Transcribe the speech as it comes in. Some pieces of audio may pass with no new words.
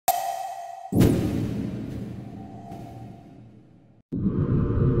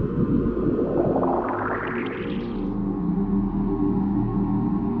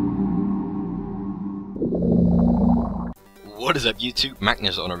What is up YouTube,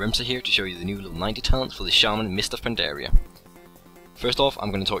 Magnus on a Rimsa here to show you the new little 90 talents for the Shaman Mist of Pandaria. First off, I'm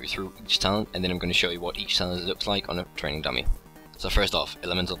going to talk you through each talent and then I'm going to show you what each talent looks like on a training dummy. So first off,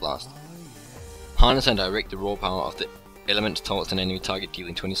 Elemental Blast. Harness and direct the raw power of the element towards an enemy target,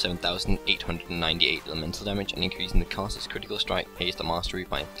 dealing 27,898 elemental damage and increasing the caster's critical strike, haste or mastery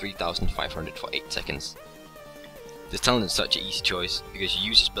by 3,500 for 8 seconds. This talent is such an easy choice because you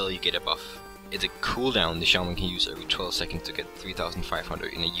use a spell you get a buff. It's a cooldown the Shaman can use every 12 seconds to get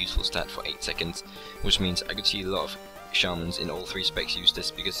 3,500 in a useful stat for 8 seconds, which means I could see a lot of Shamans in all 3 specs use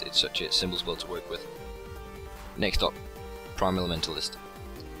this because it's such a simple spell to work with. Next up, Primal Elementalist.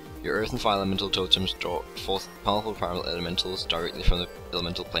 Your Earth and Fire Elemental totems draw forth powerful primal elementals directly from the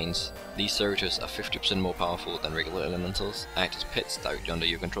elemental planes. These servitors are 50% more powerful than regular elementals, act as pets directly under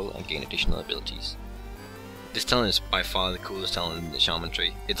your control and gain additional abilities. This talent is by far the coolest talent in the Shaman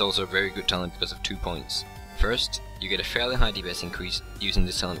tree. It's also a very good talent because of 2 points. First, you get a fairly high DPS increase using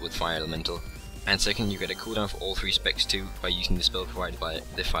this talent with Fire Elemental, and second, you get a cooldown for all 3 specs too by using the spell provided by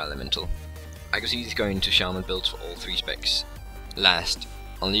the Fire Elemental. I could see this going into Shaman builds for all 3 specs. Last,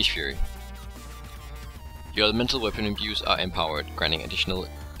 Unleash Fury. Your elemental weapon imbues are empowered, granting additional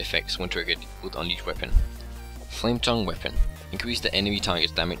effects when triggered with Unleash Weapon. Flame Tongue Weapon. Increase the enemy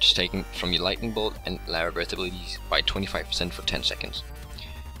target's damage taken from your Lightning Bolt and Lava Breath abilities by 25% for 10 seconds.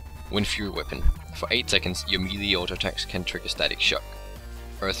 Wind Fury Weapon. For 8 seconds, your melee auto attacks can trigger Static Shock.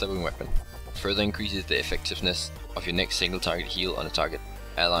 Earth Leveling Weapon. Further increases the effectiveness of your next single target heal on a target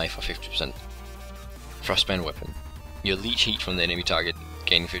ally for 50%. Frostband Weapon. Your leech heat from the enemy target,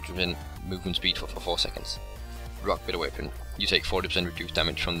 gaining 50% movement speed for 4 seconds. Rockbitter Weapon. You take 40% reduced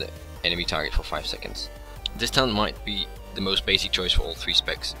damage from the enemy target for 5 seconds. This talent might be the most basic choice for all 3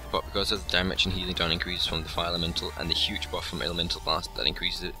 specs, but because of the damage and healing down increases from the Fire Elemental and the huge buff from Elemental Blast that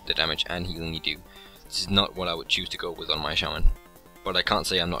increases the damage and healing you do, this is not what I would choose to go with on my Shaman. But I can't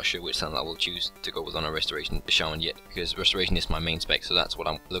say I'm not sure which talent I will choose to go with on a Restoration Shaman yet, because Restoration is my main spec, so that's what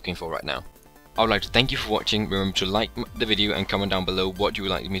I'm looking for right now. I would like to thank you for watching. Remember to like the video and comment down below what you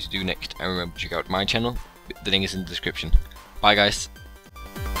would like me to do next, and remember to check out my channel, the link is in the description. Bye guys!